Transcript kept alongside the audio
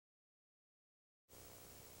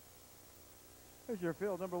Here's your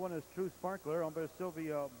field. Number 1 is True Sparkler, owned by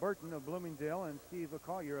Sylvia Burton of Bloomingdale and Steve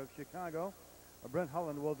Collier of Chicago. Brent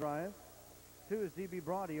Holland will drive. 2 is DB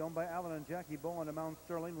Brody, owned by Alan and Jackie Bowen of Mount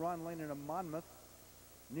Sterling. Ron Lehner of Monmouth.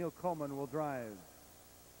 Neil Coleman will drive.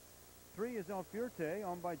 3 is El Fuerte,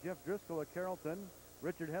 owned by Jeff Driscoll of Carrollton.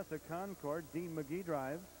 Richard Hess of Concord. Dean Magee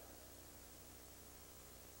drives.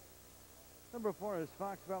 Number 4 is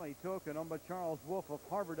Fox Valley Token, owned by Charles Wolf of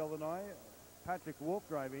Harvard, Illinois. Patrick Wolf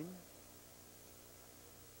driving.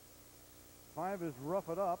 5 is Rough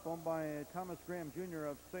It Up, owned by Thomas Graham Jr.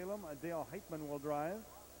 of Salem. Dale Heitman will drive.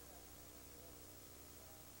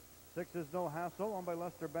 6 is No Hassle, owned by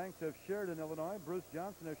Lester Banks of Sheridan, Illinois. Bruce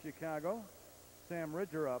Johnson of Chicago. Sam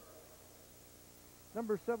Ridger up.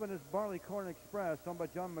 Number 7 is Barley Corn Express, owned by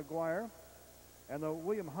John McGuire. And the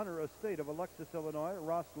William Hunter Estate of Alexis, Illinois.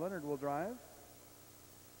 Ross Leonard will drive.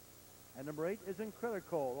 And number 8 is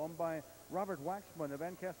Incredicoal, owned by Robert Waxman of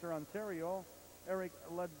Ancaster, Ontario. Eric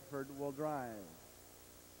Ledford will drive.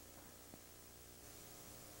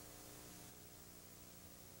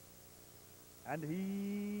 And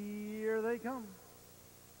here they come.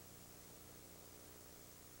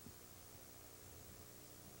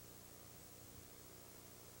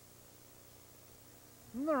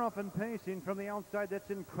 They're off and pacing from the outside. That's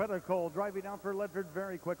Incredicoal, driving out for Ledford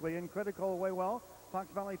very quickly. Incredicoal away well. Fox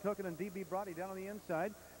Valley Token and DB Brody down on the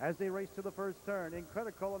inside as they race to the first turn.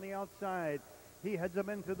 Incredicoal on the outside. He heads them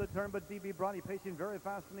into the turn, but DB Brody pacing very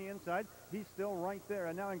fast on the inside. He's still right there.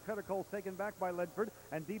 And now Incredicoal's taken back by Ledford,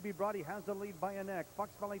 and DB Brody has the lead by a neck. Fox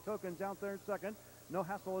Valley Token's out there second. No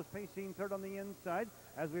Hassle is pacing third on the inside.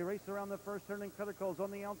 As we race around the first turn, Incredicoal's on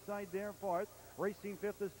the outside there fourth. Racing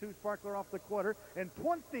fifth is True Sparkler off the quarter in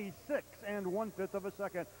 26 1/5 of a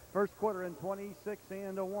second. First quarter in 26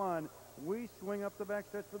 1. We swing up the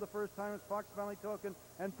backstretch for the first time. It's Fox Valley Token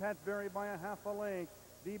and Pat Berry by a half a length.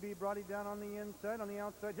 DB Brody down on the inside. On the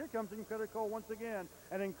outside, here comes Incredicoal once again.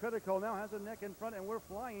 And Incredicoal now has a neck in front, and we're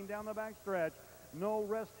flying down the backstretch. No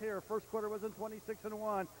rest here. First quarter was in 26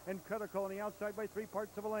 1. Incredicoal on the outside by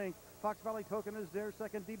 3/4 of a length. Fox Valley Token is there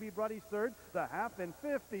second. DB Brody's third. The half in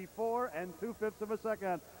 54 2/5 of a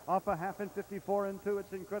second. Off a half in 54 2.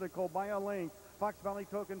 It's Incredicoal by a length. Fox Valley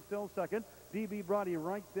Token still second. DB Brody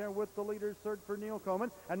right there with the leaders, third for Neil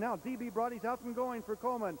Coleman. And now DB Brody's out and going for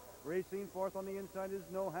Coleman. Racing fourth on the inside is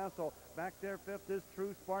No Hassle. Back there fifth is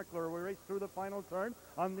True Sparkler. We race through the final turn.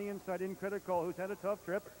 On the inside, Incredicoal, who's had a tough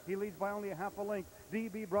trip. He leads by only a half a length.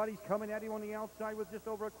 DB Brody's coming at him on the outside with just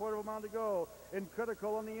over a quarter of a mile to go.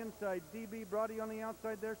 Incredicoal on the inside. DB Brody on the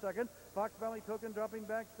outside there second. Fox Valley Token dropping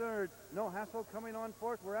back third. No Hassle coming on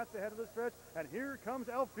fourth. We're at the head of the stretch. And here comes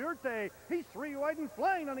El Fuerte. He's 3 wide and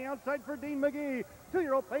flying on the outside for Dean Magee.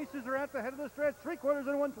 2-year-old paces are at the head of the stretch. 3/4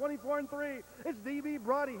 in 1:24 3. It's DB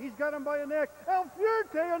Brody. He's got him by a neck. El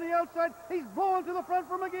Fuerte on the outside. He's blowing to the front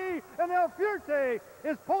for Magee. And El Fuerte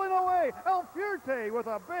is pulling away. El Fuerte with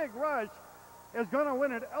a big rush is going to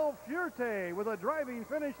win it. El Fuerte with a driving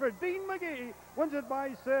finish for Dean Magee. Wins it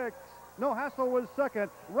by 6. No Hassle was second.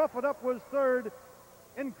 Rough It Up was third.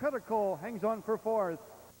 Incredicoal hangs on for fourth.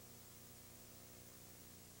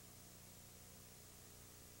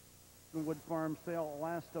 Wood Farm sale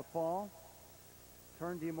last fall.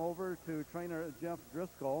 Turned him over to trainer Jeff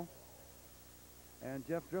Driscoll. And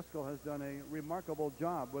Jeff Driscoll has done a remarkable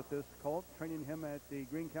job with this colt, training him at the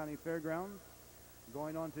Greene County Fairgrounds,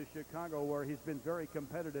 going on to Chicago where he's been very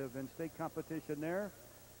competitive in state competition there.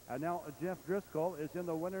 And now Jeff Driscoll is in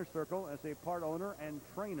the winner's circle as a part owner and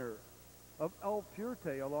trainer of El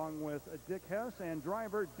Fuerte, along with Dick Hess and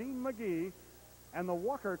driver Dean Magee and the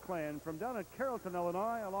Walker clan from down at Carrollton,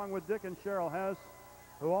 Illinois, along with Dick and Cheryl Hess,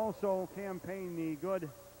 who also campaign the good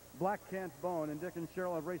Black Cat Bone. And Dick and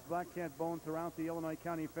Cheryl have raced Black Cat Bone throughout the Illinois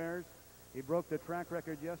County Fairs. He broke the track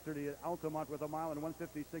record yesterday at Altamont with a mile in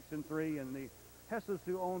 1:56 3. And the Hesses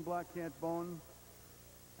who own Black Cat Bone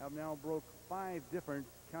have now broke 5 different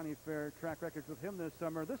county fair track records with him this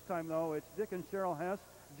summer. This time, though, it's Dick and Cheryl Hess,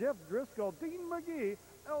 Jeff Driscoll, Dean Magee,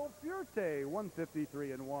 El Fuerte,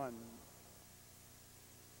 1:53 1.